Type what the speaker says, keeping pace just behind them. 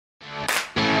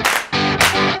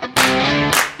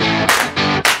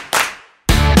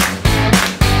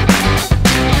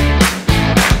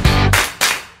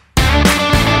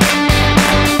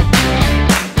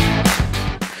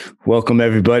Welcome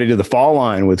everybody to the Fall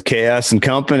Line with KS and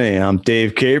Company. I'm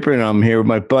Dave Caper and I'm here with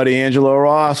my buddy Angelo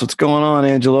Ross. What's going on,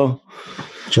 Angelo?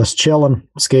 Just chilling,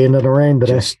 skiing in the rain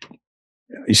today.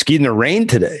 You skied in the rain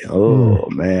today? Oh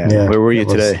man, yeah, where were you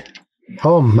today?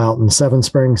 Home mountain, Seven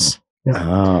Springs. Yeah.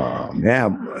 Oh yeah,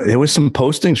 there was some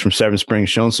postings from Seven Springs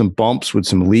showing some bumps with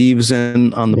some leaves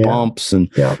on the bumps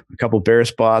and a couple bare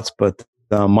spots. But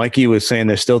Mikey was saying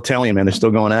they're still telling you, man, they're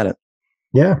still going at it.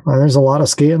 Yeah, there's a lot of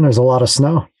skiing. There's a lot of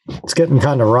snow. It's getting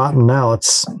kind of rotten now.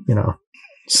 It's,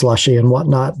 slushy and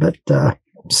whatnot, but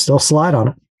still slide on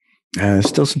it. There's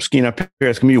still some skiing up here.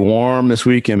 It's going to be warm this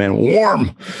weekend, man.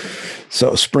 Warm.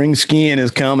 So spring skiing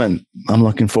is coming. I'm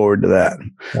looking forward to that.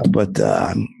 Yep. But,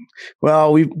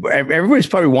 everybody's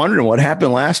probably wondering what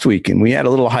happened last week, and we had a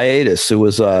little hiatus. It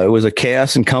was a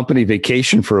KS and Company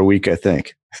vacation for a week, I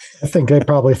think. I think they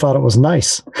probably thought it was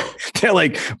nice. They're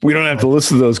like, we don't have to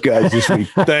listen to those guys this week.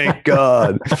 Thank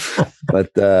God.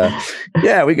 But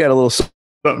we got a little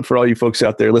something for all you folks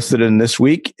out there listening this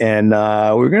week. And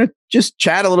we're going to just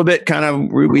chat a little bit.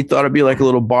 We thought it'd be like a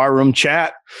little barroom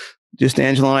chat. Just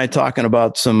Angela and I talking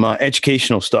about some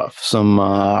educational stuff, some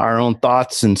our own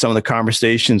thoughts and some of the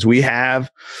conversations we've had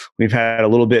a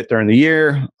little bit during the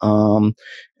year.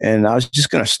 And I was just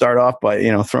going to start off by,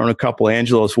 throwing a couple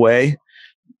Angelo's way.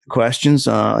 Questions,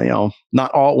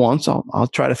 not all at once. I'll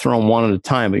try to throw them one at a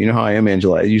time, but you know how I am,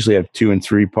 Angela. I usually have 2 and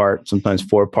 3 part, sometimes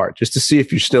 4 part, just to see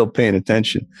if you're still paying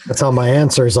attention. That's how my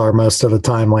answers are most of the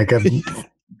time. Like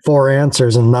 4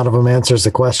 answers and none of them answers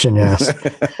the question you asked.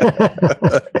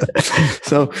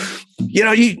 So,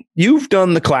 you've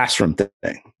done the classroom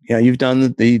thing. You've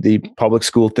done the public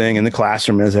school thing in the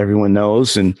classroom, as everyone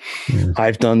knows. And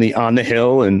I've done the on the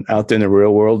hill and out there in the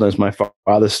real world, as my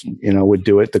father, would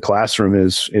do it. The classroom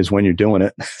is when you're doing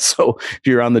it. So if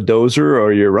you're on the dozer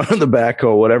or you're running the backhoe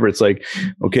or whatever, it's like,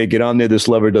 okay, get on there. This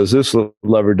lever does this,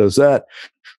 lever does that.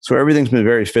 So everything's been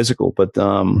very physical. But,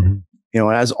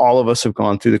 as all of us have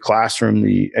gone through the classroom,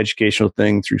 the educational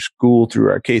thing, through school,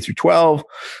 through our K through 12,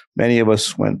 many of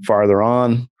us went farther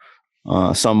on.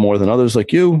 Some more than others,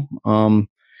 like you. And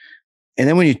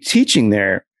then when you're teaching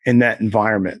there in that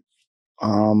environment,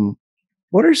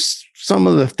 what are some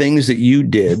of the things that you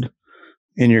did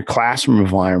in your classroom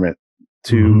environment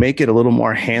to make it a little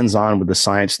more hands-on with the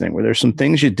science thing? Were there some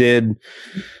things you did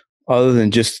other than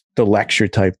just the lecture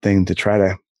type thing to try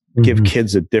to give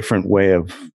kids a different way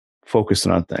of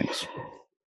focusing on things?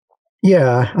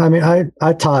 Yeah. I mean,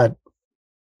 I taught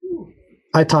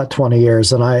 20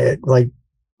 years and I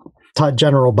taught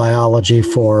general biology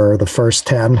for the first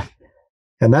 10.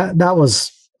 And I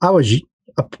was a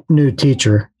new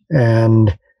teacher.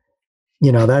 And,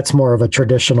 that's more of a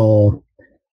traditional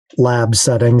lab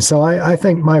setting. So I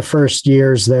think my first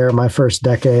years there, my first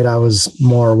decade, I was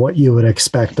more what you would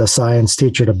expect a science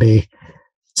teacher to be,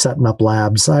 setting up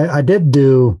labs. I did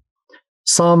do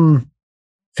some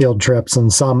field trips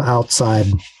and some outside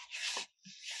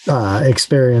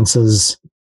experiences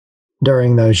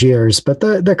during those years, but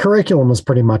the curriculum was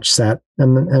pretty much set,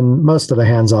 and most of the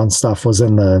hands-on stuff was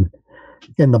in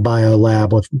the bio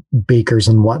lab with beakers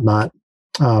and whatnot.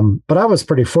 But I was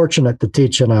pretty fortunate to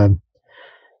teach in a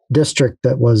district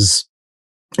that was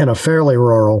in a fairly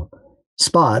rural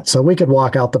spot, so we could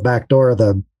walk out the back door of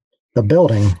the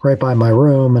building right by my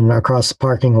room and across the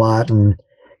parking lot and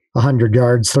 100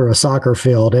 yards through a soccer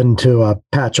field into a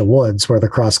patch of woods where the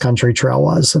cross-country trail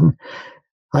was, and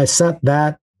I set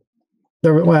that.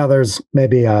 There's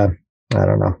maybe I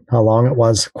don't know how long it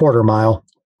was, quarter mile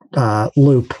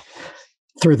loop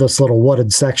through this little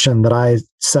wooded section that I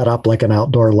set up like an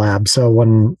outdoor lab. So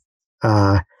when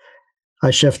I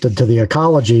shifted to the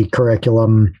ecology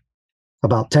curriculum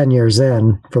about 10 years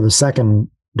in for the second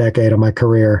decade of my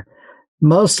career,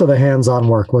 most of the hands-on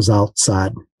work was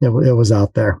outside. It was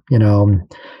out there.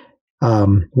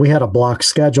 We had a block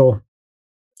schedule.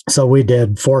 So we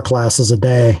did 4 classes a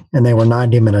day and they were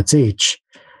 90 minutes each.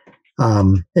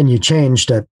 And you changed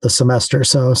it the semester.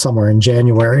 So somewhere in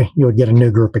January, you would get a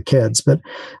new group of kids. But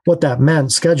what that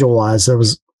meant schedule-wise, it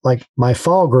was like my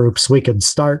fall groups, we could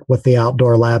start with the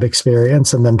outdoor lab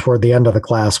experience. And then toward the end of the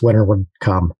class, winter would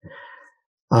come.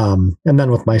 And then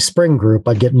with my spring group,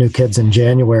 I'd get new kids in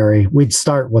January. We'd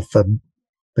start with the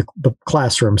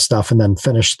classroom stuff and then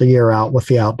finish the year out with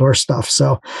the outdoor stuff.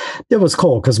 So it was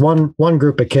cool because one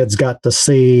group of kids got to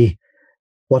see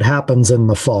what happens in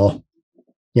the fall,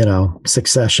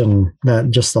 succession,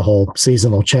 just the whole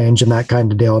seasonal change and that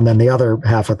kind of deal. And then the other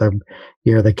half of the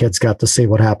year, the kids got to see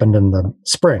what happened in the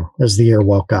spring as the year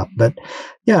woke up. But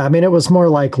yeah, I mean, it was more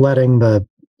like let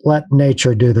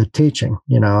nature do the teaching,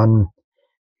 and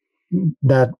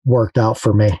that worked out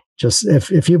for me. Just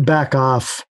if you back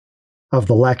off of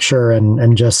the lecture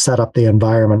and just set up the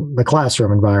environment, the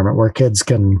classroom environment where kids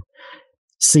can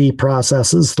see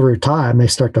processes through time. They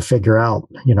start to figure out,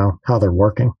 how they're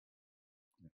working.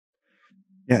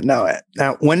 Yeah.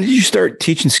 Now, when did you start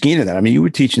teaching skiing in that? I mean, you were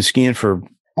teaching skiing for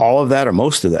all of that or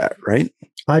most of that, right?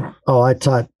 I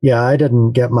taught. Yeah,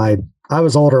 I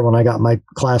was older when I got my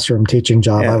classroom teaching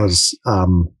job. Yeah. I was,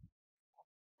 how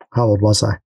old was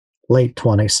I? Late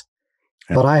 20s.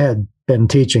 Yeah. But I had been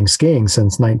teaching skiing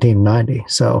since 1990.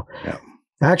 So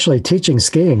actually teaching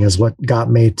skiing is what got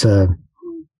me to,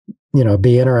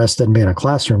 be interested in being a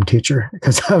classroom teacher,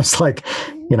 because I was like,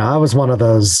 I was one of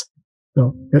those. A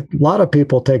lot of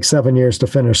people take 7 years to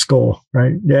finish school,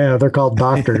 right? Yeah, they're called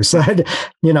doctors. I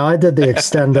did the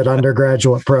extended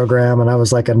undergraduate program, and I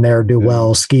was like a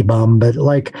ne'er-do-well ski bum. But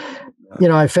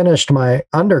I finished my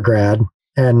undergrad,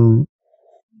 and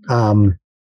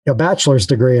a bachelor's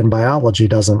degree in biology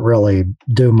doesn't really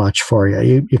do much for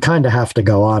you. You kind of have to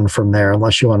go on from there,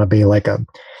 unless you want to be like a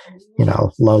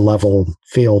low-level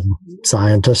field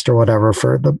scientist or whatever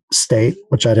for the state,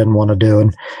 which I didn't want to do.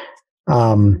 And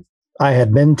I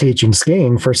had been teaching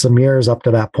skiing for some years up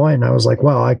to that point. And I was like,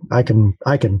 well, I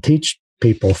can teach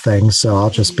people things, so I'll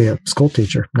just be a school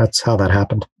teacher. That's how that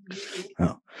happened.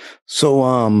 Oh. So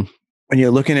when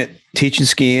you're looking at teaching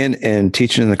skiing and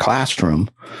teaching in the classroom,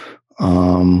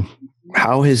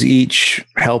 how has each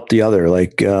helped the other?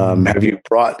 Have you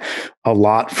brought a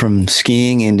lot from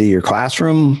skiing into your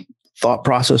classroom, thought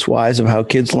process wise, of how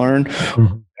kids learn?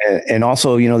 Mm-hmm. And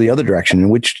also, the other direction,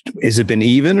 which has it been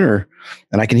even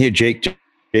and I can hear Jake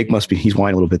must be, he's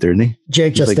whining a little bit there, isn't he?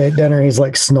 Jake just ate dinner. He's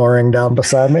like snoring down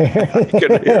beside me.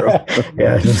 Couldn't hear him.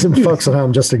 Yeah. Folks at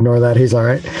home, just ignore that. He's all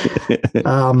right.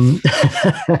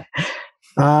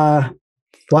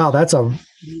 Wow. That's a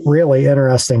really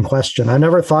interesting question. I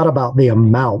never thought about the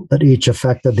amount that each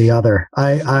affected the other.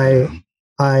 I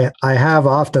have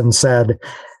often said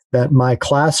that my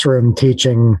classroom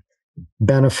teaching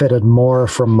benefited more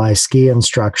from my ski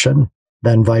instruction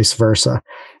than vice versa.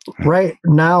 Right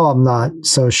now, I'm not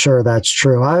so sure that's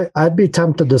true. I'd be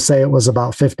tempted to say it was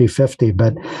about 50-50,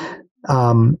 but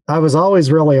I was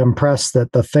always really impressed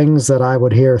that the things that I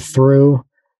would hear through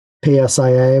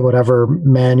PSIA, whatever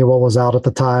manual was out at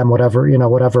the time,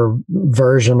 whatever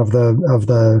version of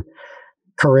the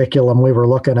curriculum we were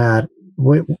looking at,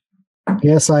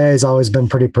 PSIA has always been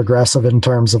pretty progressive in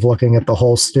terms of looking at the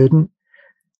whole student.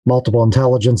 Multiple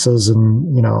intelligences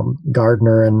and,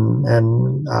 Gardner and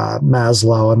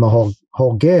Maslow and the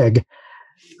whole gig.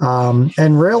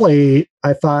 And really,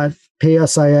 I thought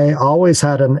PSIA always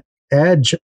had an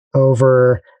edge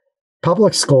over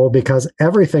public school because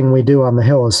everything we do on the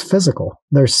Hill is physical.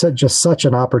 There's just such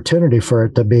an opportunity for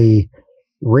it to be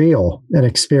real and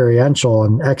experiential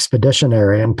and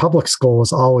expeditionary. And public school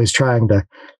was always trying to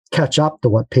catch up to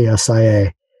what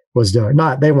PSIA was doing.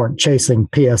 They weren't chasing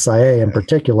PSIA in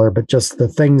particular, but just the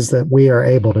things that we are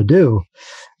able to do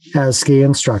as ski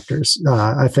instructors.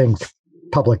 I think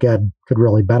public ed could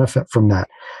really benefit from that.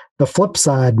 The flip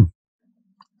side,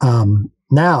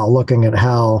 now looking at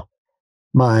how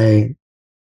my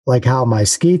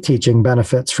ski teaching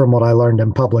benefits from what I learned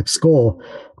in public school,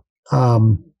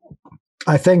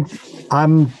 I think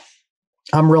I'm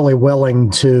really willing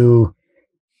to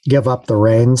give up the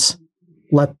reins.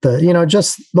 Let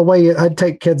just the way I'd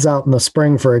take kids out in the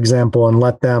spring, for example,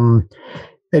 and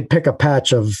they'd pick a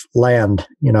patch of land,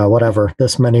 whatever,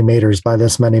 this many meters by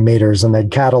this many meters, and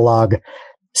they'd catalog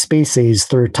species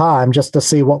through time just to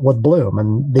see what would bloom.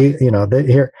 And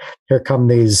here come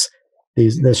this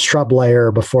shrub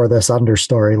layer before this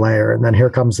understory layer, and then here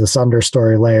comes this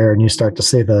understory layer, and you start to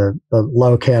see the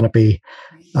low canopy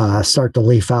start to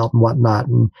leaf out and whatnot.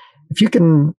 And if you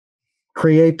can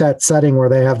create that setting where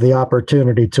they have the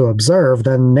opportunity to observe,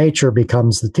 then nature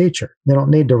becomes the teacher. They don't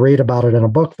need to read about it in a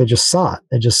book. They just saw it.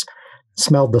 They just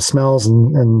smelled the smells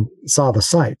and saw the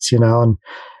sights, And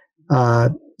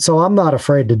so I'm not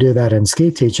afraid to do that in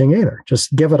ski teaching either.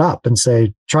 Just give it up and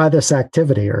say, try this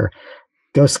activity, or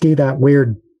go ski that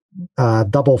weird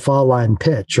double fall line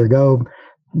pitch, or go,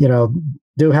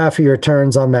 do half of your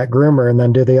turns on that groomer and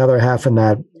then do the other half in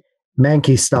that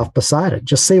manky stuff beside it.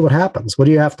 Just see what happens. What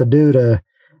do you have to do to,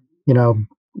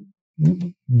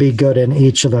 be good in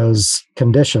each of those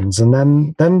conditions? And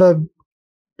then the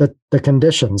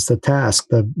conditions, the task,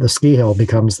 the ski hill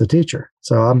becomes the teacher.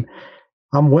 So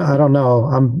I don't know.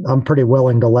 I'm pretty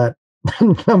willing to let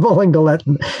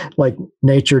like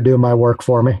nature do my work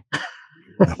for me.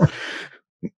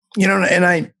 And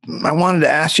I wanted to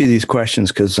ask you these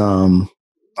questions because a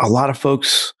lot of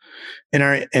folks in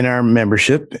our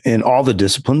membership in all the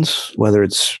disciplines, whether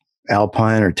it's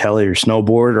alpine or tele or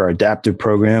snowboard or adaptive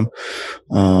program,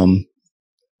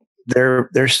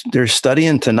 they're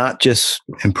studying to not just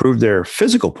improve their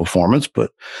physical performance,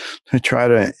 but to try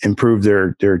to improve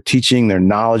their teaching, their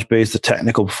knowledge base, the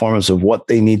technical performance of what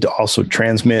they need to also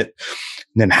transmit,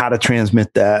 and then how to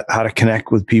transmit that, how to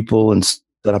connect with people and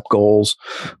set up goals,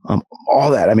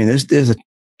 all that. I mean, there's a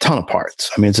ton of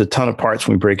parts. I mean, it's a ton of parts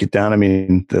when we break it down. I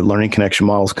mean, the learning connection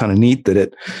model is kind of neat that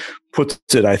it puts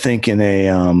it, I think, in a,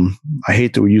 I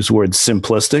hate to use the word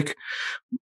simplistic,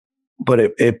 but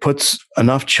it puts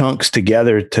enough chunks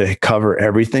together to cover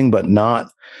everything, but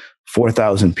not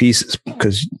 4,000 pieces,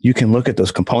 because you can look at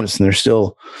those components and there's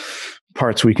still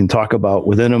parts we can talk about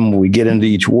within them. We get into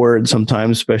each word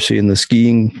sometimes, especially in the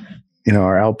skiing,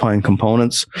 our alpine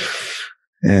components,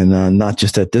 and not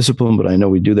just that discipline, but I know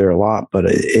we do there a lot. But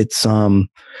it's, I'm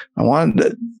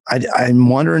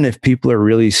wondering if people are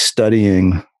really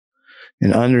studying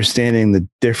and understanding the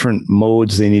different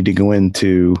modes they need to go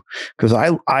into, because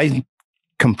I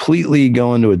completely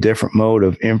go into a different mode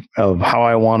of how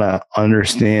I want to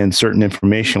understand certain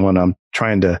information when I'm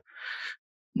trying to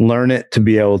learn it to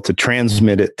be able to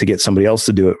transmit it to get somebody else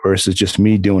to do it versus just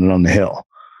me doing it on the hill.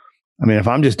 I mean, if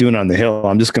I'm just doing it on the hill,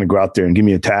 I'm just going to go out there and give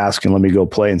me a task and let me go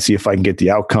play and see if I can get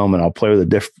the outcome. And I'll play with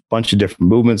a bunch of different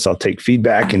movements. I'll take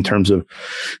feedback in terms of,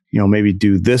 maybe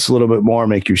do this a little bit more,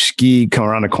 make your ski come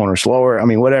around the corner slower. I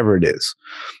mean, whatever it is.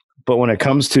 But when it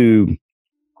comes to,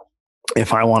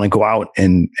 if I want to go out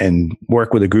and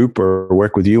work with a group or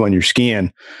work with you on your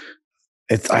skiing,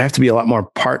 I have to be a lot more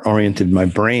part oriented in my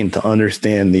brain to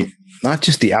understand not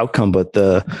just the outcome, but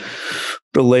the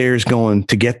layers going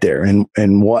to get there,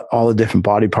 and what all the different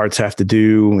body parts have to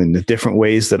do, and the different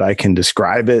ways that I can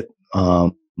describe it,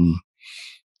 kind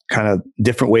of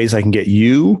different ways I can get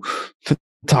you to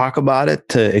talk about it,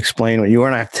 to explain what you are,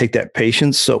 and I have to take that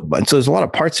patience. So there's a lot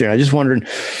of parts here. I just wondered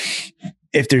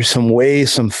if there's some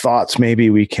ways, some thoughts, maybe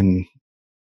we can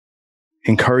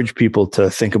encourage people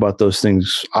to think about those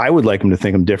things. I would like them to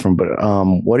think them different, but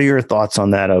what are your thoughts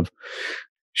on that?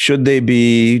 Do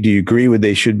you agree with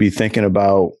they should be thinking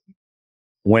about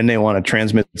when they want to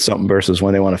transmit something versus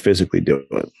when they want to physically do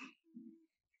it?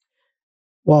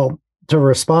 Well, to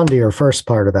respond to your first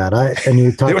part of that,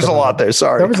 you talked there was a lot there.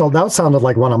 Sorry. That sounded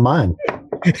like one of mine.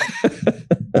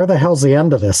 Where the hell's the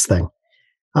end of this thing?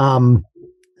 I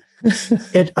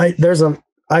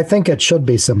think it should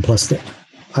be simplistic.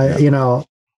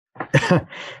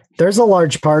 There's a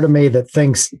large part of me that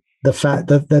thinks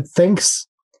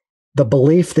the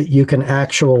belief that you can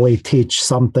actually teach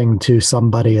something to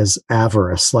somebody is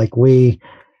avarice.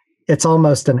 It's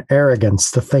almost an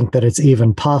arrogance to think that it's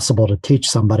even possible to teach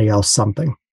somebody else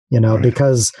something, right.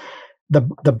 Because the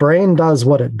brain does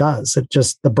what it does.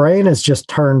 The brain is just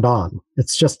turned on.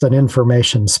 It's just an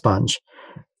information sponge.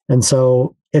 And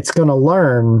so it's going to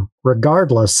learn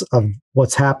regardless of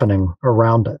what's happening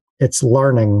around it. It's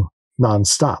learning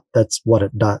nonstop. That's what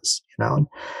it does.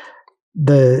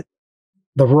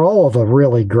 The role of a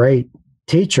really great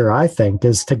teacher, I think,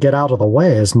 is to get out of the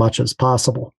way as much as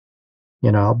possible,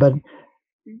 but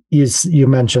you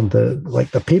mentioned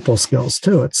the people skills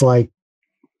too. It's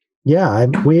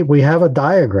we have a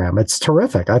diagram. It's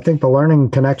terrific. I think the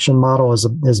learning connection model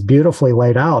is beautifully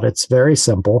laid out. It's very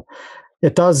simple.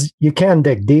 You can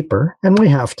dig deeper, and we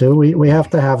have to. We have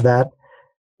to have that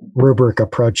rubric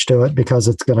approach to it because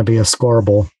it's going to be a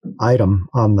scoreable item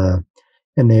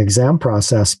in the exam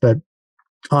process. But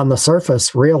on the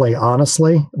surface, really,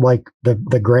 honestly,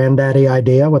 the granddaddy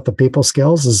idea with the people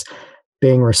skills is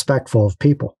being respectful of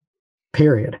people,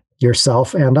 period.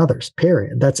 Yourself and others,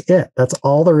 period. That's it. That's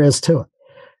all there is to it.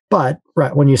 But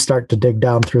right when you start to dig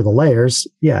down through the layers,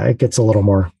 it gets a little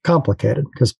more complicated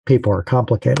because people are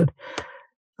complicated.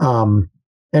 And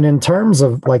in terms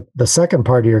of the second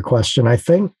part of your question, I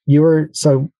think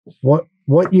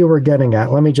what you were getting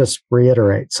at, let me just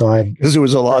reiterate. Because there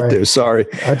was a lot there. Sorry.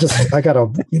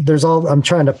 I'm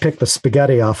trying to pick the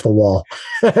spaghetti off the wall.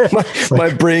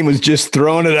 my brain was just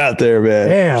throwing it out there, man.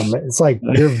 Damn. It's like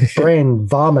your brain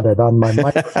vomited on my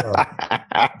microphone.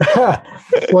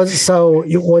 So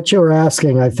what you were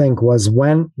asking, I think, was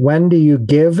when do you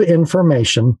give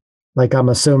information, I'm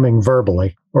assuming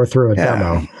verbally or through a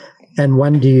demo, and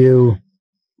when do you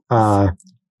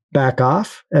back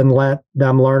off and let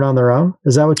them learn on their own?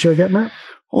 Is that what you're getting at?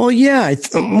 Well, yeah.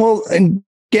 And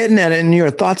getting at it and your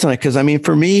thoughts on it. Because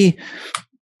for me,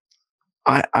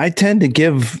 I tend to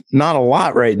give not a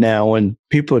lot right now when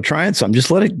people are trying something.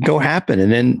 Just let it go happen. And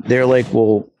then they're like,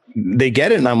 well, they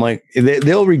get it. And I'm like,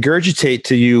 they'll regurgitate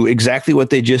to you exactly what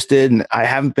they just did. And I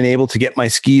haven't been able to get my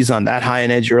skis on that high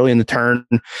an edge early in the turn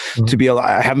to be able,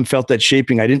 I haven't felt that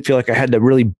shaping. I didn't feel like I had to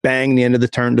really bang the end of the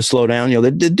turn to slow down. You know,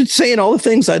 they're saying all the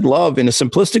things I'd love in a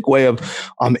simplistic way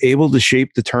of I'm able to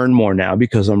shape the turn more now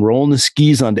because I'm rolling the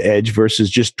skis onto edge versus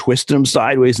just twisting them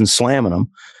sideways and slamming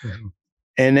them.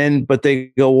 And then, but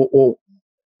they go, well,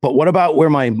 but what about where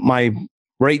my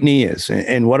right knee is?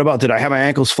 And what about, did I have my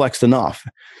ankles flexed enough?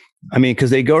 I mean, because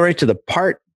they go right to the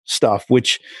part stuff,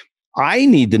 which I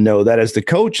need to know that as the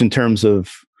coach in terms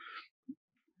of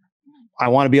I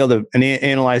want to be able to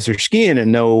analyze their skiing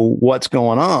and know what's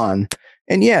going on.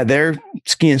 And yeah, they're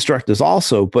ski instructors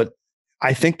also, but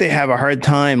I think they have a hard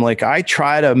time. Like I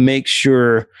try to make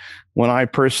sure when I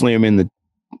personally am in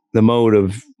the mode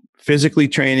of physically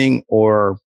training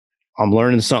or I'm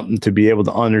learning something to be able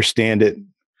to understand it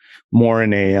more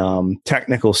in a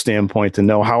technical standpoint to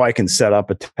know how I can set up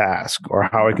a task or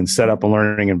how I can set up a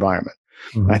learning environment.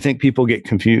 I think people get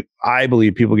confused. I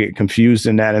believe people get confused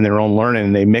in that in their own learning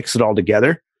and they mix it all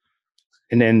together.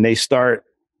 And then they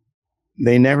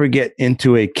never get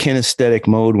into a kinesthetic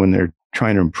mode when they're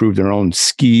trying to improve their own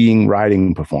skiing,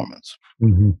 riding performance.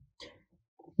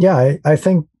 Yeah. I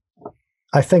think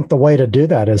the way to do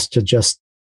that is to just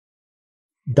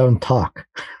don't talk,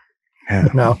 you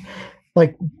know,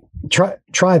 like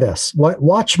try this,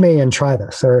 watch me and try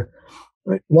this, or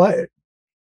what,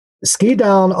 ski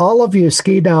down, all of you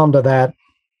ski down to that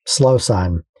slow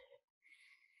sign.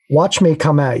 Watch me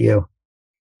come at you.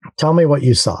 Tell me what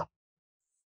you saw.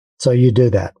 So you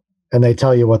do that. And they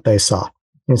tell you what they saw.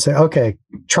 You say, okay,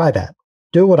 try that.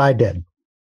 Do what I did.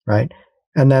 Right.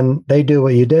 And then they do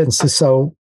what you did. And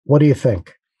so what do you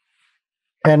think?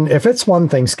 And if it's one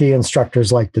thing ski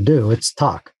instructors like to do, it's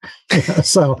talk.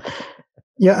 So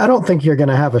yeah, I don't think you're going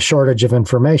to have a shortage of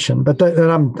information, but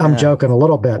I'm joking a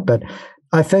little bit, but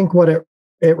I think what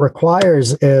it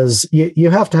requires is you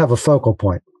have to have a focal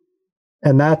point.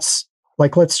 And that's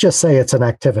like, let's just say it's an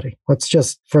activity. Let's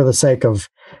just, for the sake of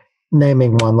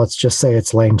naming one, let's just say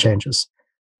it's lane changes.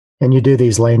 And you do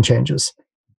these lane changes.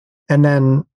 And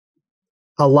then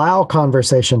allow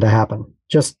conversation to happen.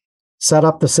 Just set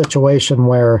up the situation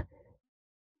where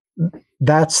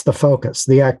that's the focus.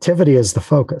 The activity is the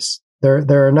focus.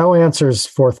 There are no answers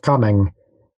forthcoming.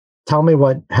 Tell me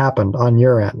what happened on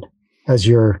your end as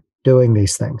you're doing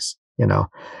these things, you know.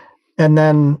 And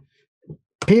then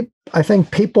I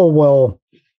think people will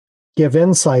give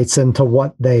insights into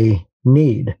what they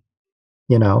need,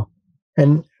 you know.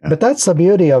 But that's the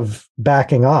beauty of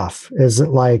backing off, is it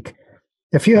like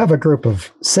if you have a group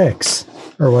of 6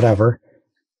 or whatever,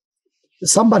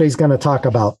 somebody's going to talk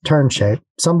about turn shape.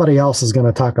 Somebody else is going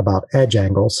to talk about edge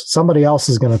angles. Somebody else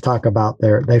is going to talk about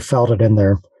they felt it in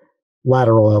their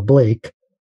lateral oblique,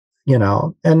 you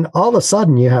know, and all of a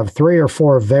sudden you have 3 or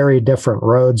 4 very different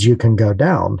roads you can go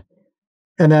down.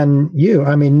 And then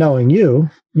knowing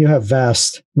you have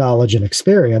vast knowledge and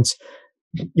experience.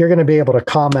 You're going to be able to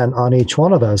comment on each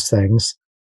one of those things.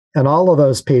 And all of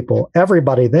those people,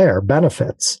 everybody there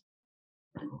benefits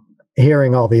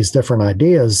hearing all these different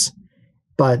ideas.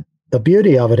 But the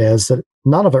beauty of it is that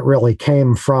none of it really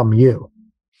came from you.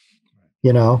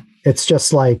 You know, it's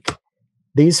just like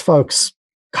these folks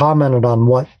commented on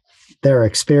what their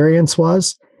experience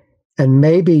was, and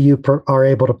maybe you are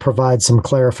able to provide some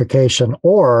clarification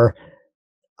or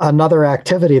another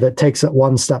activity that takes it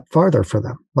one step farther for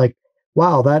them. Like,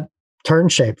 wow, that turn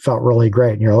shape felt really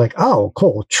great. And you're like, oh,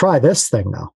 cool. Try this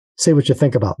thing now. See what you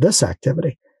think about this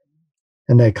activity.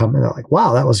 And they come and they're like,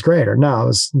 wow, that was great. Or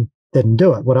no, didn't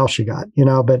do it. What else you got? You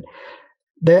know, but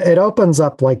it opens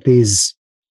up like these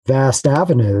vast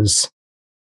avenues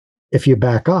if you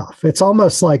back off. It's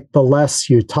almost like the less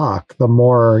you talk, the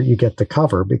more you get to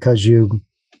cover, because you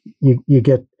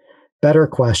get better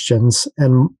questions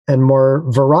and more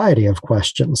variety of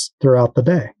questions throughout the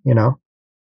day, you know?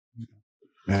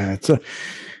 I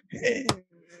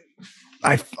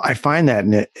find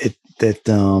that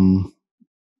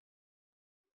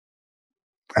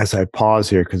as I pause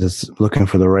here, because it's looking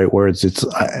for the right words, it's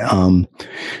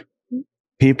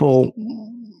people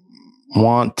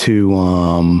want to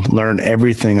learn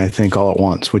everything, I think, all at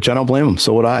once, which I don't blame them.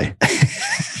 So would I.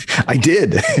 I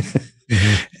did.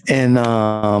 And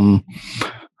I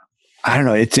don't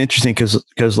know. It's interesting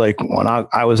because like when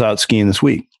I was out skiing this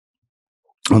week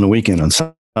on the weekend on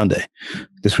Sunday,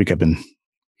 this week I've been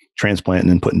transplanting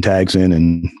and putting tags in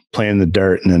and playing the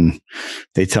dirt. And then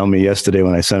they tell me yesterday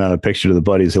when I sent out a picture to the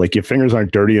buddies, they're like, your fingers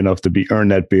aren't dirty enough to earn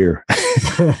that beer.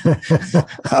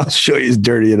 I'll show you it's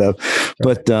dirty enough.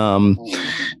 But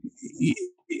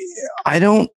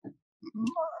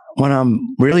when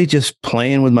I'm really just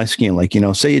playing with my skin, like,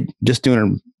 say you're just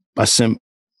doing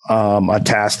a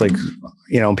task, like,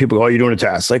 people go, oh, you're doing a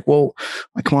task. Like, well,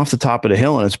 I come off the top of the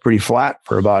hill and it's pretty flat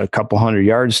for about a couple hundred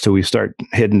yards till we start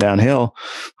heading downhill.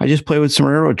 I just play with some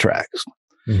railroad tracks.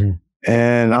 Mm-hmm.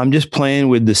 And I'm just playing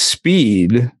with the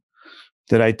speed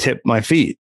that I tip my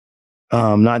feet.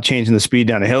 Not changing the speed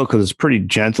down the hill because it's pretty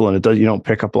gentle and you don't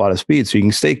pick up a lot of speed. So you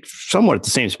can stay somewhat at the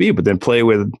same speed, but then play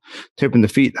with tipping the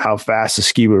feet, how fast the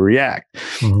ski will react.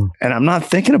 Mm-hmm. And I'm not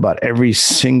thinking about every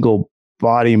single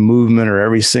body movement or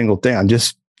every single thing. I'm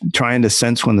just trying to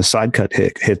sense when the side cut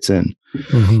hits in.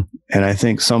 Mm-hmm. And I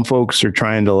think some folks are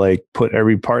trying to like put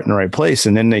every part in the right place.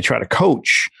 And then they try to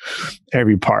coach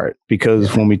every part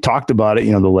because when we talked about it,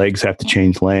 the legs have to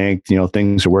change length,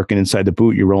 things are working inside the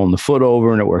boot. You're rolling the foot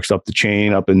over and it works up the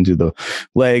chain, up into the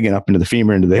leg and up into the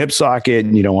femur, into the hip socket.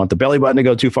 And you don't want the belly button to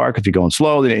go too far because you're going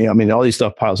slow. All these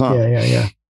stuff piles on. Yeah.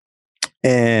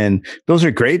 And those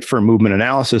are great for movement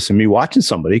analysis and me watching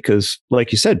somebody. Cause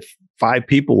like you said, 5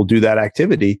 people will do that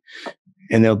activity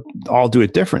and they'll all do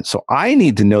it different. So I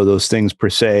need to know those things per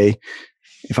se,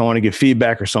 if I want to give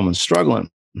feedback or someone's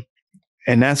struggling.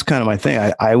 And that's kind of my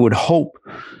thing. I would hope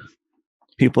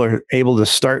people are able to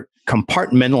start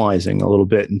compartmentalizing a little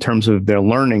bit in terms of their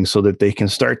learning so that they can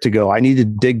start to go, I need to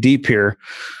dig deep here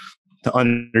to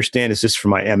understand, is this for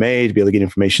my MA to be able to get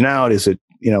information out? Is it,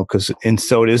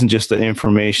 so it isn't just an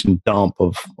information dump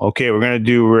of, okay, we're going to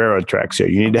do railroad tracks here.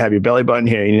 You need to have your belly button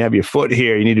here. You need to have your foot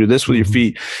here. You need to do this with your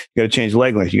feet. You got to change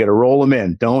leg length. You got to roll them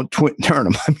in. Don't turn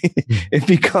them. I mean, it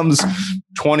becomes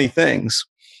 20 things.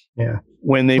 Yeah.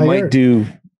 When they might do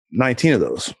 19 of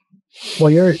those.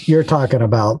 Well, you're talking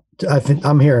about, I think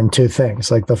I'm hearing 2 things.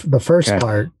 Like the first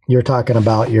part, you're talking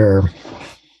about you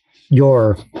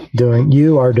are doing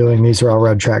these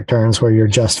railroad track turns where you're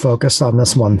just focused on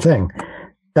this one thing.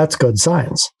 That's good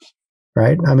science,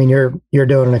 right? I mean, you're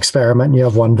doing an experiment and you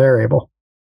have one variable.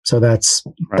 So that's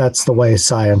the way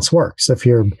science works. If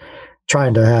you're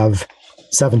trying to have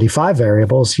 75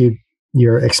 variables,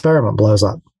 your experiment blows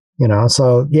up,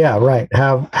 So yeah, right.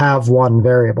 Have one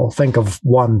variable. Think of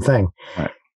one thing.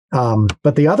 Right.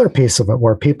 But the other piece of it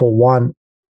where people want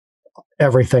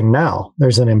everything now,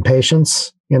 there's an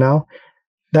impatience,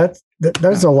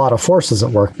 there's a lot of forces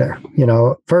at work there.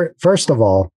 First of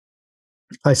all,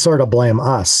 I sort of blame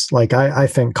us. Like I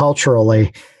think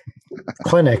culturally,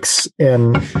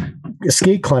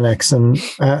 ski clinics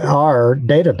are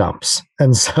data dumps.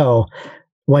 And so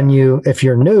if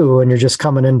you're new and you're just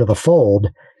coming into the fold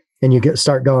and you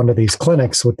start going to these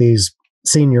clinics with these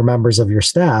senior members of your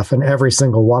staff and every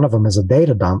single one of them is a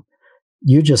data dump,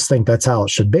 you just think that's how it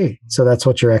should be. So that's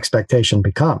what your expectation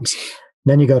becomes.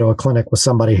 Then you go to a clinic with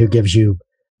somebody who gives you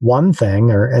one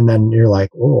thing and then you're like,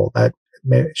 oh,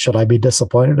 should I be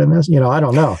disappointed in this? I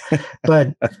don't know.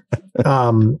 But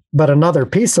another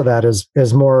piece of that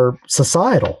is more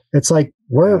societal. It's like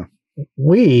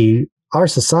our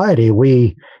society,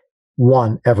 we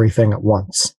want everything at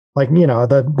once. Like,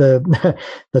 the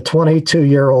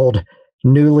 22-year-old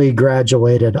newly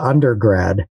graduated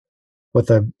undergrad with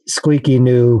a squeaky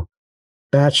new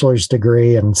bachelor's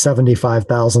degree and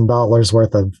 $75,000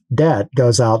 worth of debt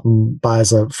goes out and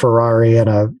buys a Ferrari and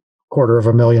a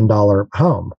 $250,000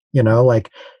 home,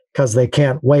 because they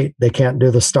can't wait. They can't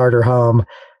do the starter home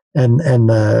and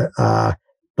the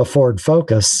Ford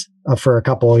Focus for a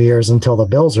couple of years until the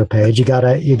bills are paid. You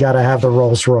gotta have the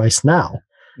Rolls Royce now,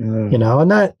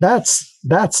 and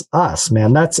that's us,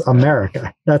 man. That's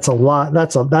America. That's a lot.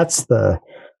 That's the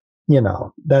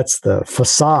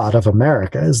facade of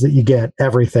America, is that you get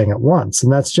everything at once.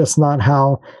 And that's just not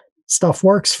how stuff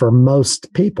works for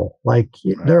most people. Like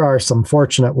there are some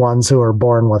fortunate ones who are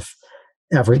born with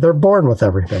they're born with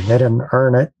everything. They didn't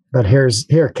earn it, but here,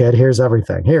 kid, here's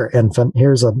everything. Here, infant,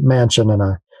 here's a mansion and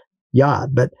a yacht.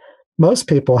 But most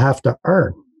people have to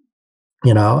earn,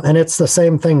 and it's the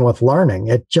same thing with learning.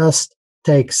 It just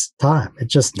takes time.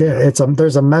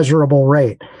 There's a measurable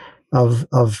rate of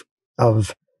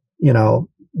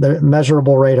the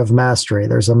measurable rate of mastery.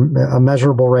 There's a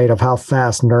measurable rate of how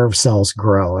fast nerve cells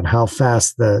grow and how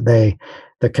fast the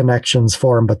connections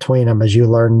form between them as you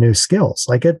learn new skills.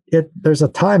 Like there's a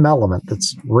time element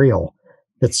that's real.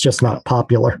 It's just not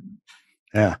popular.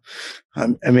 Yeah. I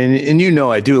mean, and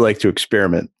I do like to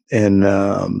experiment and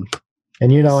I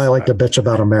like to bitch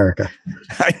about America.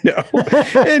 I know.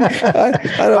 And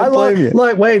I don't blame you.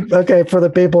 Look, wait. Okay. For the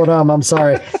people at home, I'm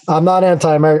sorry. I'm not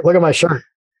anti-American. Look at my shirt.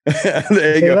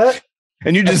 There you go. That?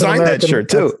 And you designed that shirt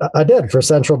too. I did, for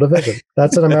Central Division.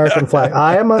 That's an American flag.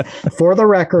 For the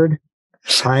record,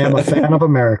 I am a fan of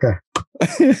America.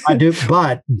 I do,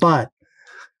 but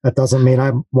That doesn't mean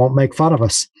I won't make fun of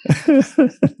us.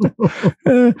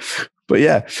 But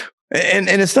yeah. And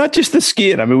it's not just the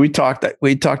skiing. I mean, we talked on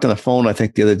the phone, I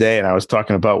think, the other day, and I was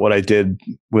talking about what I did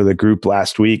with a group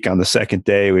last week. On the second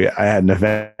day, I had an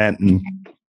event, and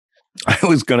I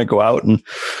was going to go out and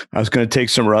I was going to take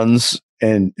some runs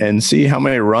and see how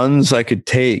many runs I could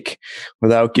take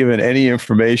without giving any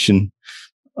information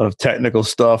of technical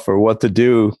stuff or what to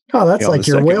do. Oh, that's like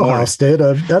your wheelhouse, dude.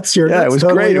 That's your, it was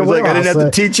totally great. It was like, I didn't have to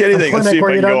teach anything. Let's see if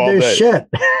I can go all day. Shit.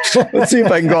 Let's see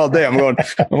if I can go all day. I'm going,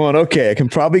 okay, I can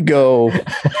probably go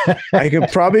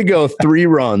 3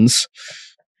 runs,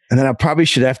 and then I probably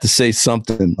should have to say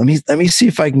something. Let me see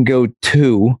if I can go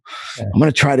 2. Yeah. I'm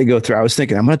going to try to go 3. I was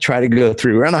thinking I'm going to try to go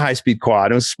 3. We're on a high speed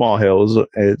quad. It was small hills.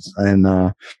 And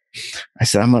I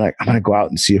said, I'm going to go out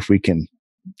and see if we can.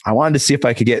 I wanted to see if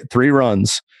I could get 3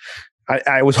 runs.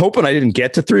 I was hoping I didn't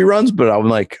get to 3 runs, but I'm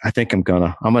like, I think I'm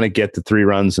going to get to 3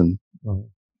 runs, and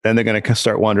then they're going to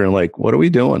start wondering, like, what are we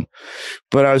doing?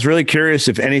 But I was really curious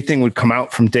if anything would come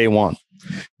out from day one.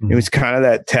 It was kind of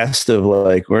that test of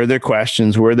like, were there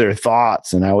questions? Were there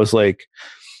thoughts? And I was like,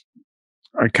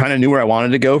 I kind of knew where I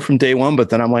wanted to go from day one, but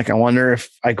then I'm like, I wonder if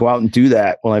I go out and do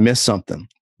that, will I miss something?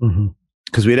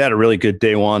 Because we'd had a really good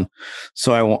day one.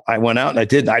 So I went out and I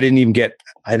didn't even get,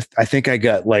 I think I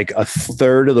got like a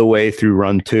third of the way through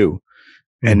run 2.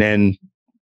 And then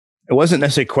it wasn't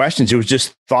necessarily questions. It was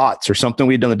just thoughts or something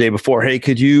we'd done the day before. Hey,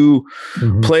 could you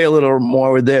play a little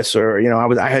more with this? Or,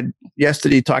 I had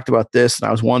yesterday talked about this and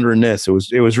I was wondering this. It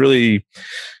was really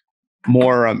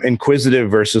more inquisitive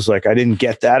versus like, I didn't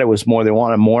get that. It was more, they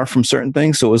wanted more from certain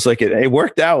things. So it was like, it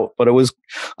worked out, but I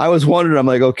was wondering, I'm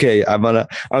like, okay, I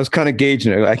was kind of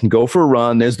gauging it. I can go for a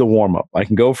run. There's the warm up. I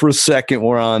can go for a second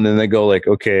run. And they go like,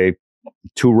 okay,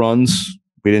 2 runs.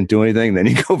 We didn't do anything. Then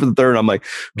you go for the third. I'm like,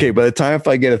 okay, by the time if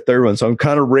I get a third one, so I'm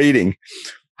kind of rating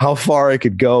how far I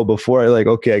could go before I like,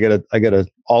 okay, I gotta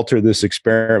alter this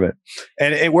experiment.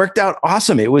 And it worked out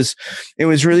awesome. It was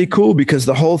really cool because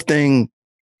the whole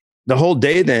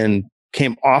day then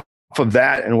came off of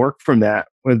that and worked from that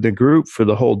with the group for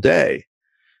the whole day.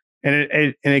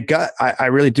 And it got, I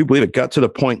really do believe it got to the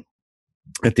point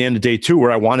at the end of day 2 where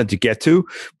I wanted to get to,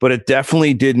 but it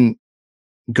definitely didn't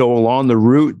go along the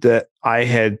route that I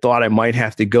had thought I might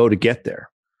have to go to get there.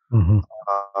 And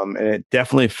it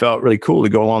definitely felt really cool to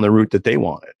go along the route that they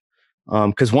wanted.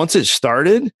 Because once it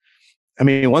started,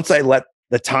 once I let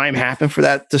the time happen for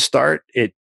that to start,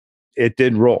 it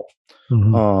did roll. I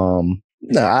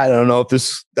don't know if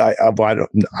this,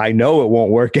 I know it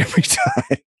won't work every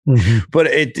time, but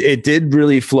it did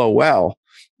really flow well.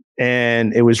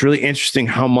 And it was really interesting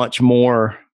how much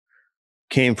more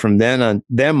came from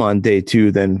them on day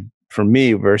 2 than from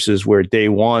me versus where day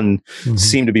 1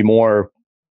 seemed to be more,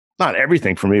 not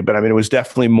everything for me, but it was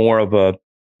definitely more of a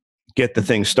get the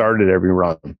thing started every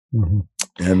run.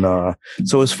 And so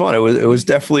it was fun. It was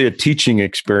definitely a teaching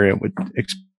experiment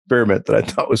that I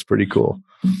thought was pretty cool.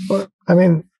 Well,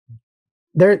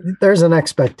 there's an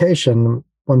expectation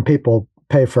when people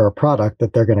pay for a product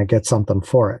that they're going to get something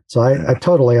for it. So I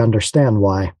totally understand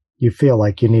why you feel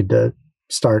like you need to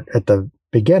start at the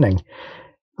beginning.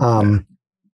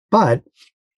 But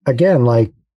again,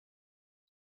 like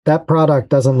that product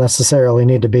doesn't necessarily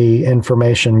need to be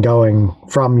information going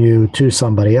from you to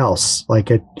somebody else. Like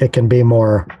it can be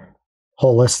more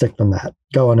holistic than that,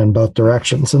 going in both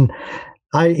directions. And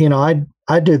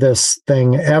I do this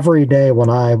thing every day when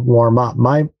I warm up.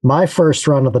 My first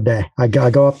run of the day, I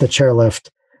go up the chairlift,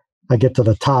 I get to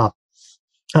the top,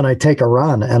 and I take a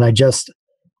run, and I just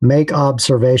make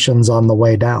observations on the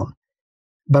way down.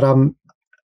 But I'm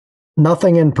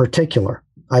nothing in particular.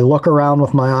 I look around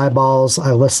with my eyeballs.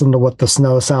 I listen to what the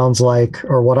snow sounds like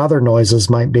or what other noises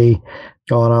might be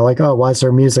going on. Like, oh, why is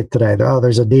there music today? Oh,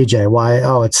 there's a DJ. Why?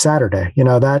 Oh, it's Saturday.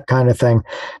 That kind of thing.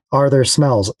 Are there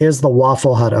smells? Is the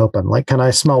Waffle Hut open? Like, can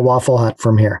I smell Waffle Hut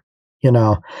from here?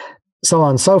 So on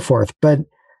and so forth. But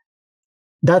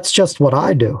that's just what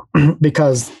I do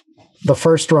because the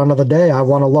first run of the day, I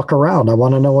want to look around. I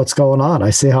want to know what's going on. I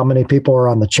see how many people are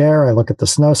on the chair. I look at the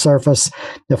snow surface.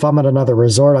 If I'm at another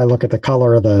resort, I look at the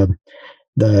color of the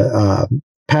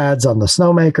pads on the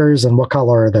snowmakers and what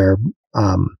color are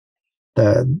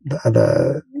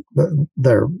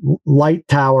their light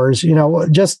towers,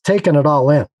 just taking it all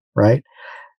in. Right.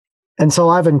 And so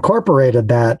I've incorporated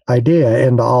that idea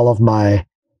into all of my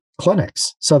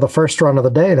clinics. So the first run of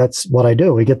the day, that's what I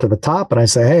do. We get to the top and I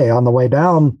say, hey, on the way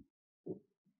down,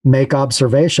 make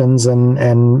observations.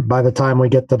 And by the time we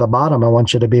get to the bottom, I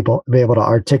want you to be able to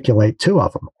articulate 2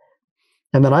 of them.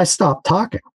 And then I stop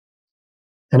talking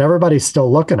and everybody's still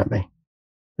looking at me.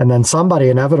 And then somebody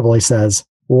inevitably says,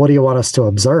 well, what do you want us to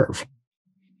observe?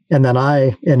 And then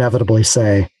I inevitably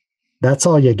say, that's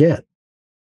all you get.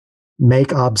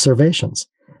 Make observations.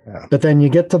 Yeah. But then you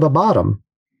get to the bottom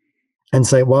and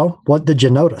say, well, what did you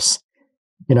notice?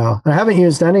 I haven't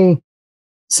used any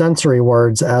sensory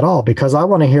words at all because I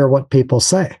want to hear what people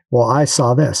say. Well, I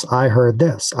saw this. I heard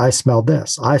this. I smelled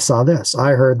this. I saw this.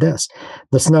 I heard this.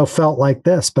 The snow felt like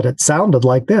this, but it sounded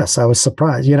like this. I was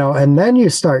surprised, and then you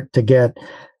start to get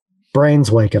brains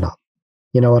waking up.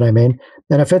 You know what I mean?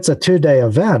 And if it's a 2-day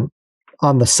event,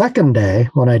 on the second day,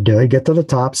 when I do it, get to the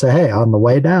top, say, hey, on the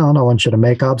way down, I want you to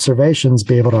make observations,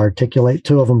 be able to articulate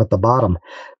 2 of them at the bottom.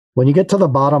 When you get to the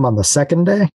bottom on the second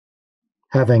day,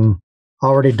 having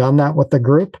already done that with the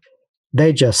group,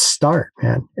 they just start,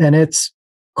 man. And it's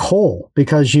cool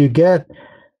because you get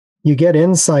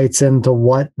insights into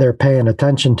what they're paying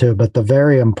attention to. But the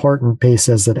very important piece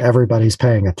is that everybody's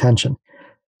paying attention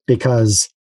because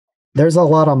there's a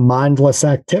lot of mindless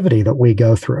activity that we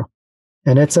go through.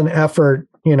 And it's an effort,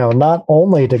 not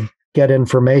only to get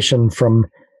information from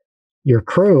your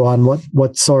crew on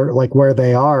what sort, like where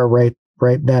they are right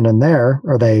then and there.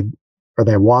 Are they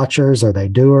watchers? Are they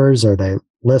doers? Are they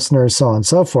listeners? So on and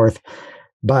so forth.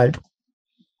 But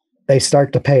they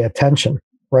start to pay attention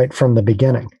right from the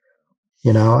beginning,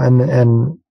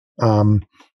 and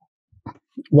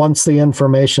once the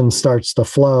information starts to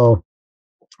flow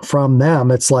from them,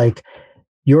 it's like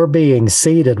you're being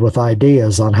seeded with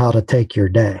ideas on how to take your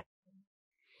day,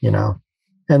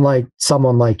 and like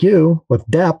someone like you with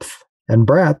depth and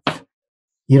breadth,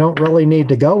 you don't really need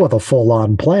to go with a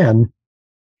full-on plan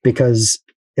because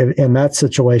in that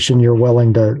situation, you're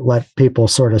willing to let people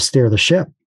sort of steer the ship.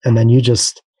 And then you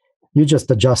just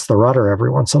adjust the rudder every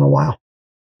once in a while,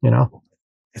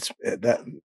 It's that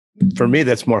for me,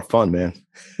 that's more fun, man.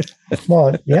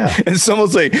 Well, yeah. It's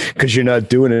almost like, cause you're not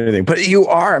doing anything, but you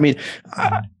are. I mean,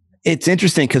 it's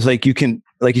interesting. Cause like you can,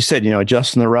 like you said,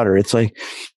 adjusting the rudder. It's like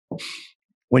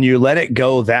when you let it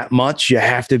go that much, you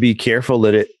have to be careful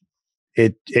that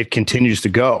it continues to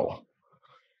go.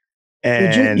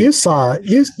 And you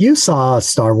saw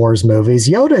Star Wars movies.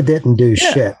 Yoda didn't do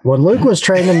shit. When Luke was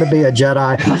training to be a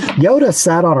Jedi, Yoda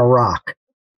sat on a rock,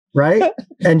 right?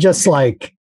 And just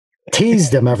like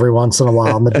teased him every once in a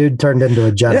while, and the dude turned into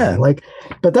a Jedi. Yeah.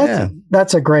 But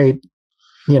that's a great,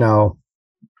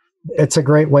 it's a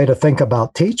great way to think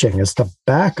about teaching is to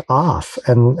back off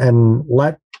and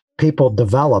let people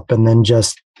develop, and then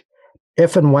just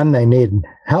if and when they need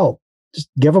help, just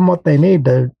give them what they need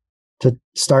to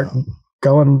start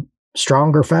going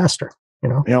stronger, faster.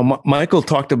 Michael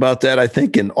talked about that, I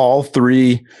think, in all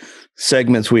 3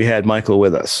 segments we had Michael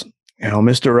with us.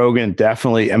 Mr. Rogan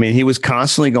definitely, I mean, he was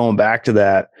constantly going back to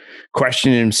that,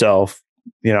 questioning himself,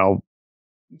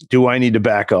 do I need to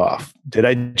back off? Did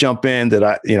I jump in? Did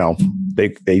I,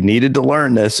 they needed to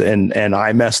learn this and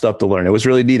I messed up to learn. It was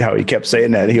really neat how he kept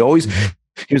saying that. He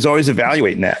was always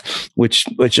evaluating that, which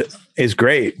is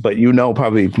great, but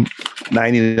probably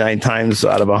 99 times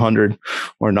out of 100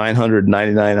 or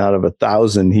 999 out of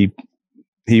 1,000, he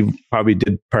probably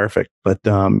did perfect, but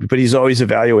he's always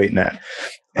evaluating that.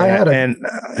 I had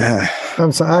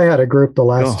a group the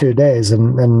last 2 days,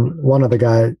 and one of the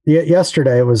guys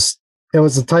yesterday, it was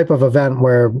the type of event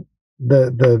where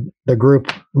the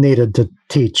group needed to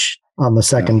teach on the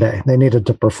second day. They needed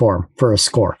to perform for a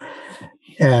score.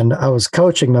 And I was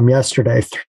coaching them yesterday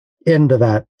into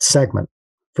that segment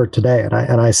for today. And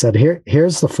I said,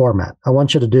 here's the format. I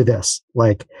want you to do this.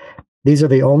 Like, these are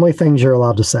the only things you're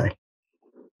allowed to say.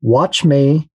 Watch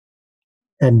me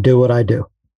and do what I do.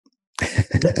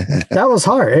 That was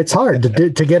hard. It's hard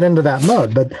to get into that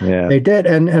mode, but they did.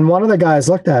 And one of the guys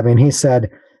looked at me and he said,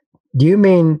 do you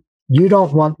mean you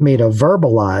don't want me to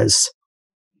verbalize?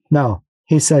 No.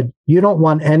 He said, you don't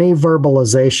want any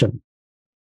verbalization.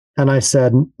 And I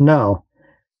said, no,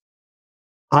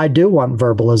 I do want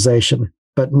verbalization,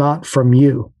 but not from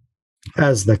you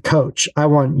as the coach. I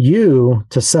want you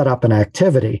to set up an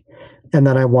activity, and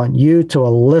then I want you to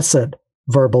elicit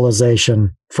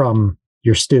verbalization from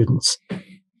your students.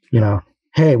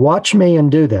 Hey, watch me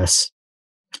and do this.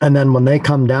 And then when they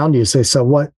come down to you, say, so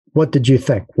what did you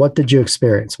think? What did you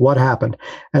experience? What happened?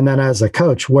 And then as a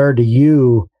coach, where do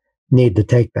you need to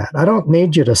take that? I don't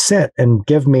need you to sit and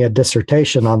give me a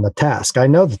dissertation on the task. I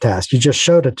know the task. You just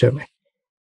showed it to me.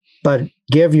 But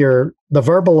the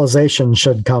verbalization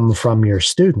should come from your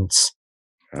students,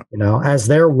 as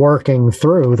they're working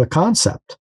through the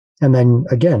concept. And then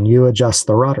again, you adjust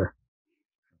the rudder.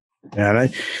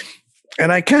 And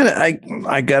I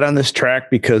got on this track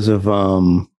because of,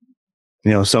 some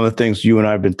of the things you and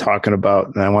I have been talking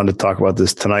about, and I wanted to talk about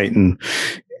this tonight.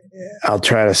 I'll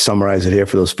try to summarize it here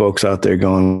for those folks out there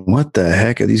going, what the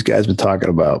heck are these guys been talking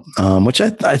about? Which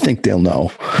I think they'll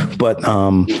know. But,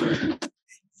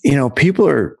 people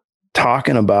are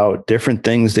talking about different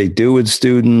things they do with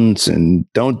students and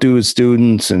don't do with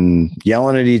students and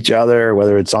yelling at each other,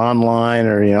 whether it's online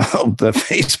or, the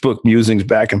Facebook musings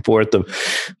back and forth of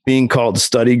being called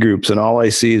study groups. And all I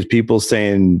see is people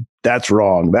saying, that's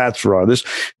wrong. That's wrong. There's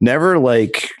never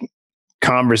like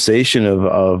conversation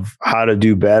of how to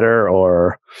do better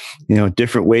or,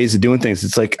 different ways of doing things.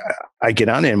 It's like, I get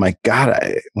on it and my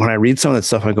God, when I read some of that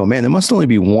stuff, I go, man, there must only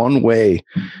be one way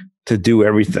to do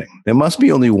everything. There must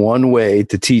be only one way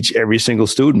to teach every single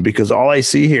student, because all I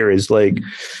see here is like,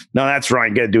 no, that's wrong.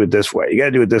 You got to do it this way. You got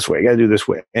to do it this way. You got to do it this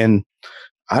way. And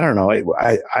I don't know.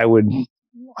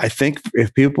 I think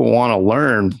if people want to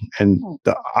learn, and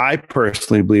I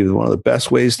personally believe one of the best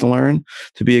ways to learn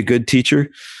to be a good teacher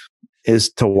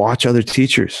is to watch other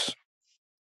teachers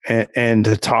and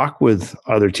to talk with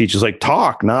other teachers, like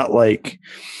talk, not like,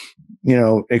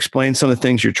 explain some of the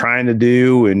things you're trying to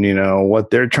do and, what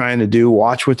they're trying to do,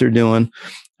 watch what they're doing.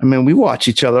 I mean, we watch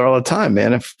each other all the time,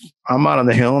 man. If I'm out on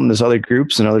the hill and there's other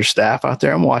groups and other staff out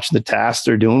there, I'm watching the tasks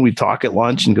they're doing. We talk at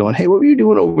lunch and going, hey, what were you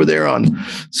doing over there on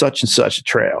such and such a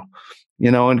trail?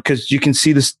 And because you can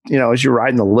see this, as you're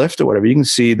riding the lift or whatever, you can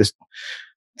see the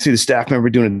staff member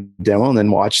doing a demo and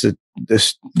then watch the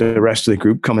rest of the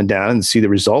group coming down and see the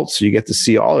results. So you get to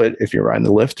see all of it if you're riding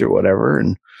the lift or whatever.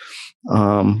 And,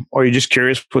 or you're just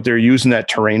curious what they're using that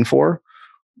terrain for.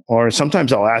 Or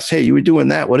sometimes I'll ask, hey, you were doing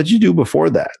that. What did you do before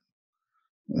that?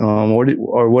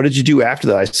 What did you do after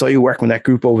that? I saw you working with that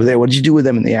group over there. What did you do with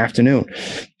them in the afternoon?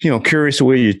 Curious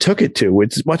where you took it to.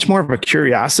 It's much more of a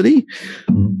curiosity.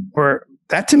 Or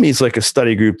that to me is like a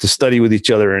study group to study with each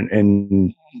other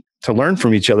and to learn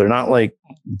from each other, not like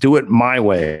do it my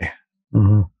way.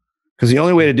 Because the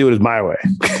only way to do it is my way.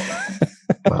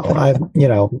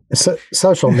 Well,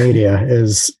 social media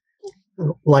is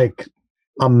like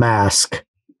a mask,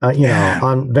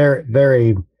 on very,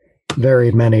 very,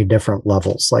 very many different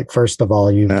levels. Like, first of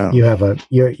all, you have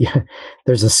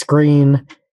there's a screen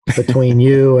between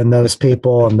you and those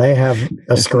people, and they have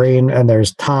a screen, and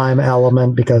there's time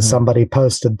element because somebody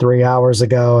posted 3 hours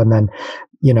ago, and then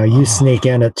you sneak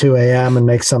in at 2 a.m. and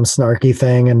make some snarky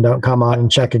thing and don't come on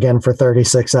and check again for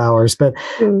 36 hours. But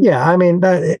yeah, I mean,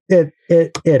 it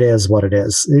is what it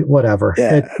is. Whatever.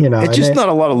 Yeah. It's just not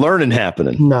a lot of learning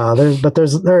happening. No,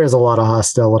 there is a lot of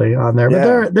hostility on there.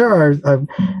 But there are a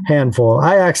handful.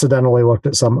 I accidentally looked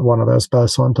at one of those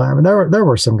posts one time, and there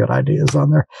were some good ideas on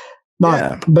there.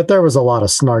 But there was a lot of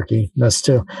snarkiness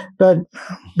too. But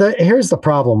here's the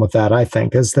problem with that, I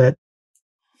think, is that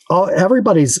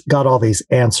everybody's got all these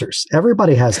answers.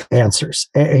 Everybody has answers.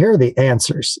 Here are the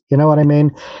answers. You know what I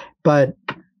mean? But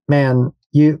man,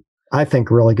 I think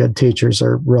really good teachers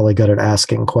are really good at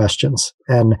asking questions.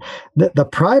 And the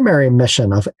primary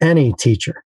mission of any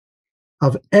teacher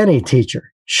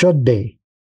should be,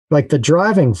 like, the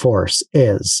driving force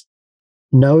is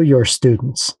know your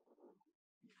students.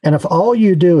 And if all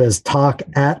you do is talk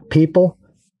at people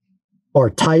or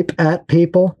type at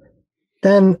people,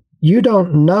 then you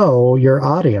don't know your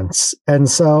audience. And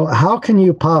so how can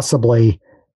you possibly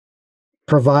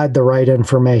provide the right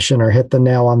information or hit the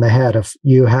nail on the head if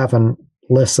you haven't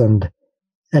listened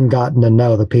and gotten to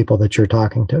know the people that you're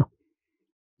talking to?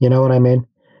 You know what I mean?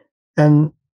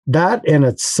 And that in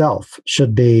itself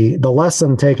should be, the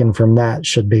lesson taken from that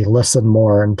should be listen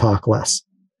more and talk less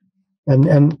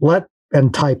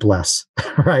and type less,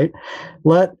 right?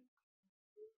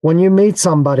 When you meet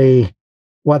somebody,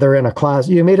 whether in a class,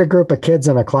 you meet a group of kids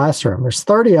in a classroom, there's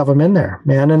 30 of them in there,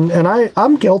 man. And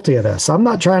I'm guilty of this. I'm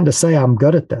not trying to say I'm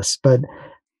good at this, but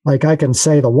like, I can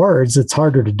say the words, it's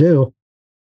harder to do.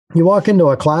 You walk into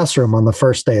a classroom on the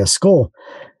first day of school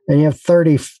and you have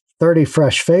 30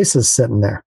 fresh faces sitting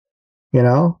there,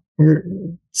 you're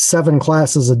 7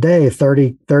 classes a day,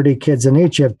 30 kids in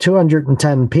each. You have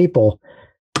 210 people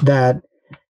that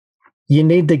you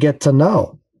need to get to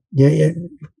know.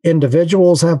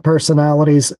 Individuals have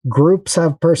personalities, groups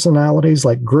have personalities,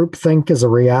 like groupthink is a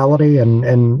reality.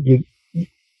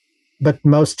 But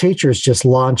most teachers just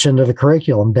launch into the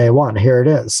curriculum day one. Here it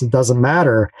is. It doesn't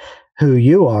matter who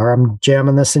you are. I'm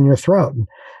jamming this in your throat.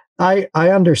 I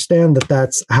understand that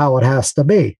that's how it has to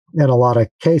be in a lot of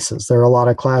cases. There are a lot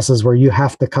of classes where you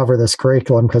have to cover this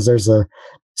curriculum because there's a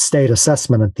state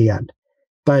assessment at the end.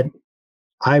 But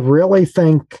I really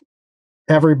think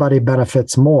everybody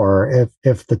benefits more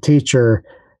if the teacher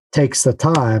takes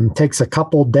a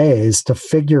couple days to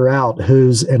figure out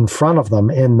who's in front of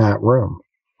them in that room,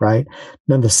 right?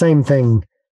 Then the same thing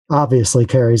obviously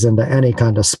carries into any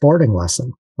kind of sporting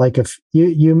lesson. Like if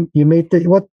you meet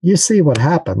what you see, what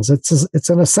happens. It's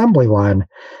an assembly line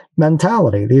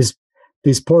mentality.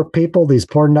 These poor people, these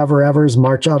poor never-evers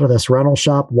march out of this rental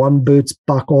shop. One boot's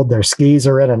buckled, their skis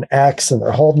are in an X, and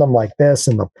they're holding them like this,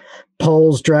 and the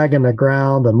pole's dragging the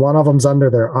ground, and one of them's under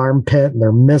their armpit, and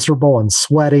they're miserable and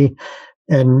sweaty.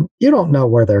 And you don't know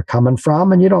where they're coming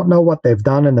from, and you don't know what they've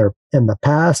done in the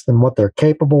past and what they're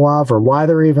capable of or why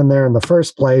they're even there in the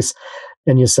first place.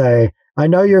 And you say, I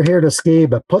know you're here to ski,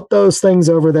 but put those things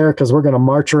over there because we're going to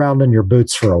march around in your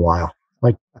boots for a while.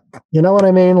 Like, you know what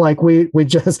I mean? Like we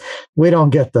don't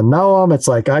get to know them. It's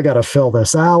like, I got to fill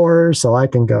this hour so I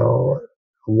can go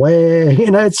away.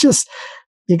 It's just,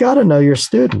 you got to know your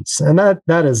students. And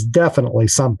that is definitely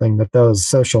something that those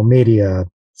social media,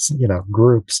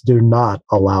 groups do not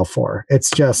allow for.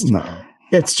 It's just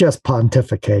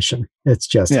pontification. It's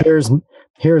just,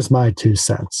 here's my 2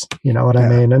 cents. You know what I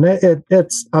mean? And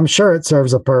it's, I'm sure it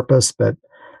serves a purpose, but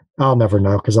I'll never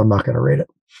know because I'm not going to read it.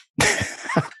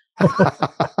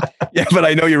 Yeah, but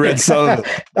I know you read some of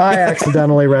it. I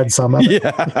accidentally read some of it.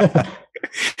 Yeah.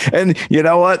 And you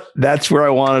know what? That's where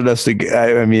I wanted us to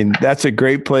get. I mean, that's a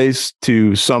great place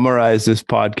to summarize this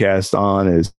podcast on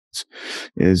is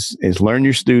learn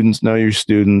your students, know your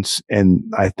students. And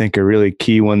I think a really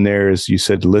key one there is you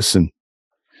said, listen.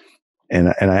 And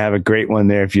I have a great one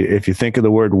there. If you think of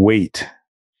the word wait,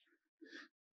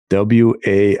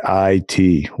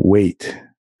 WAIT, wait.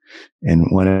 And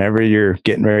whenever you're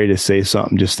getting ready to say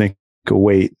something, just think of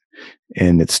wait.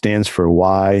 And it stands for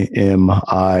why am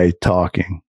I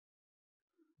talking?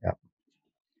 Yep.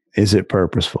 Is it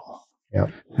purposeful? Yep.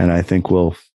 And I think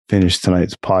we'll finish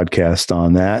tonight's podcast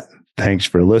on that. Thanks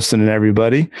for listening,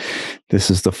 everybody. This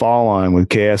is The Fall Line with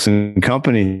KS and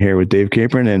Company here with Dave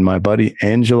Capron and my buddy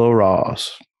Angelo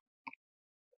Ross.